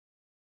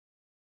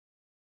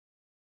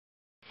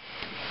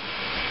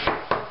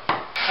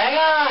Hang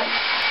on.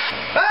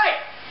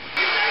 Hey!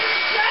 You taking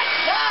a shit?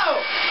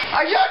 No!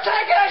 Are you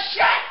taking a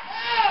shit?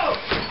 No!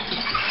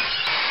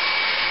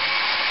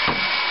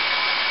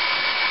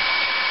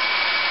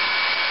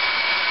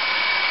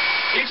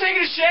 You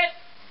taking a shit?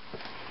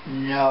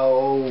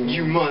 No.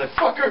 You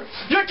motherfucker!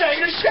 You're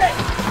taking a shit!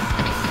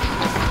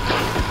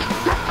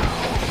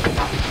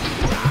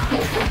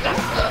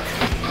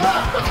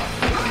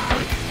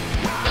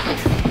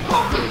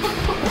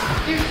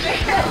 You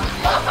did it!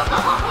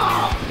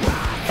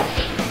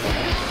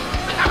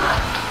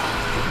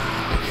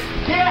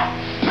 Yeah!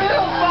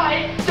 Middle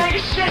fight! Take a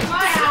shit in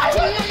my house! I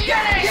wasn't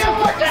shitting! You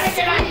were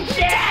taking a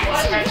shit! I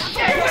wasn't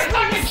shitting! You were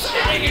fucking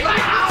shitting in my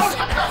house!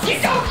 You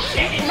don't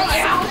shit in my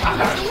house! I'm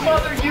gonna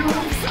smother you!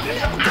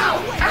 Ow!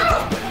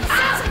 Ow!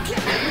 Ow!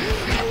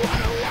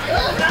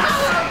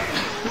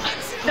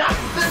 No!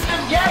 This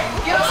is gay!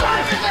 Get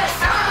alive in this!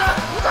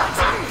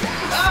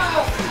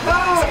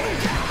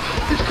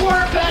 It's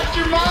quarter past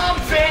your mom,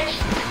 bitch!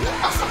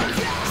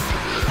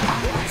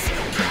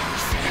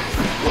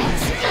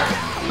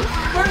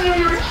 Where did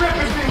you were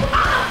tripping me?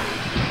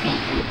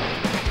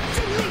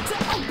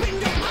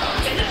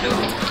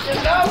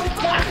 No,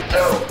 not the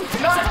two!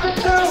 Not the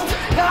two!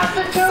 Not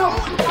the two!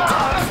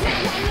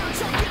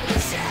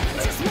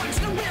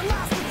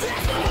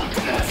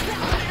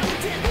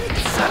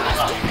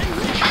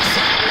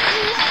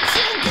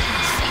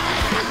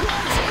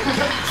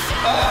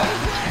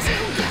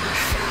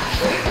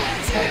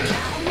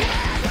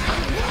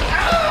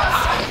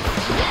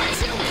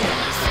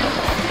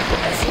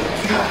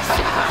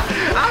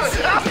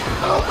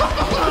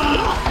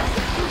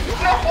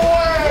 No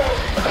way!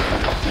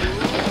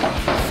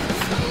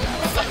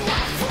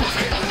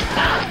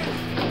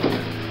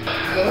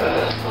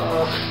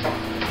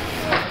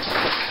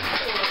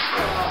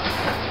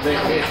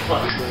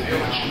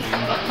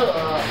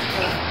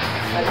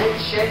 I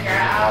didn't shit in your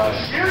house.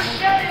 You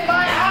shit in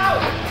my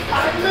house! I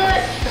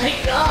admit! Thank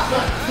God!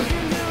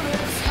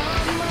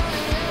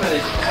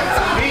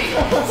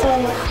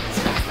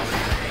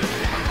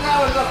 That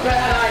was a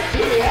bad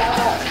idea!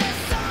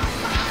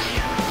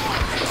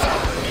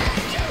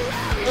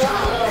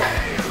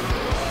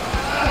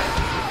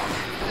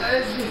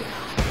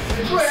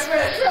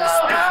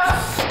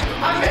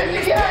 I'm in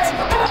the game!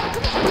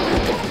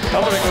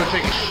 I'm gonna go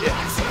take a shit.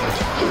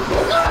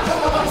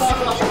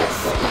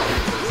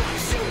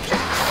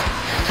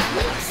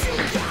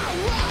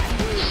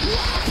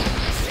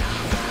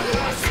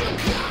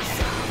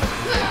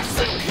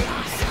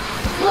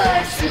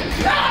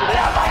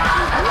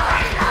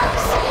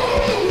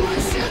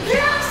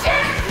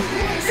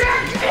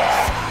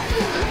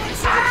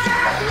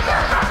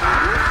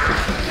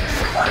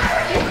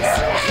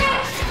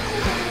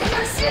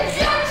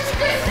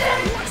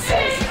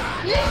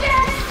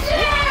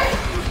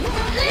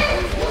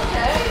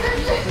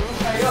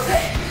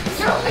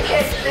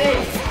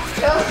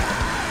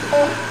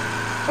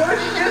 What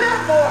did you do that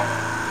for?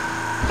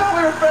 I thought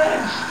we were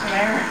friends.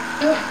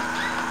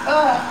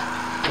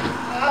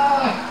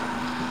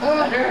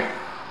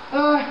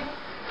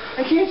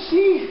 I can't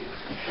see.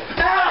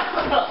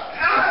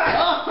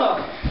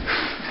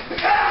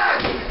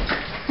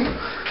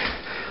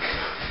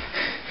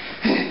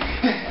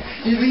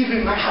 You're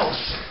leaving my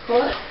house.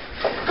 What?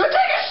 Go take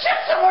a shit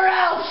somewhere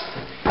else!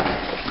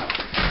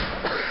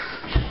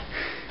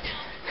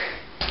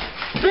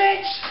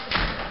 Bitch!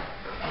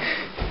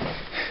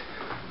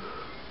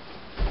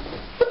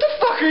 What the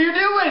fuck are you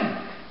doing?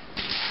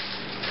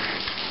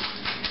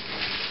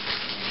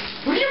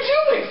 What are you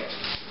doing?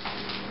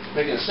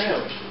 Making a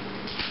sandwich.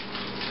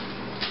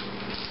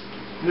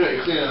 You know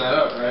you're cleaning that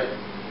up, right?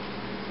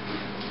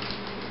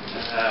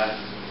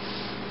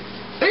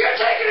 Are you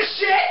taking a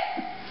shit?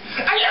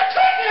 Are you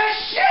taking a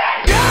shit?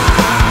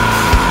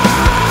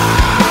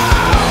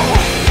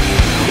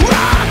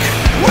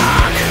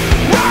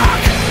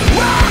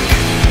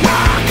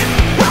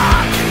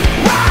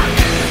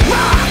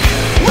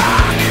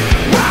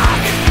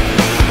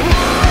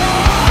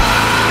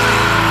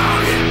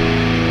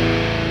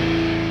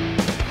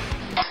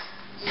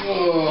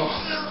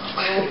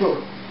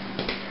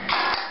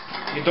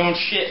 You don't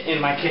shit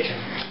in my kitchen.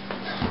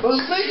 I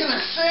was making a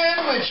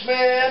sandwich,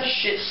 man.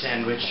 Shit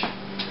sandwich.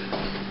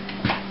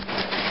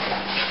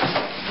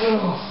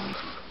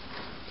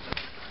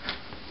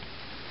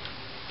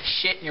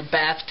 Shit in your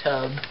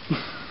bathtub.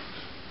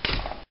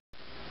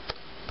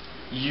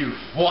 You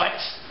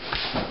what?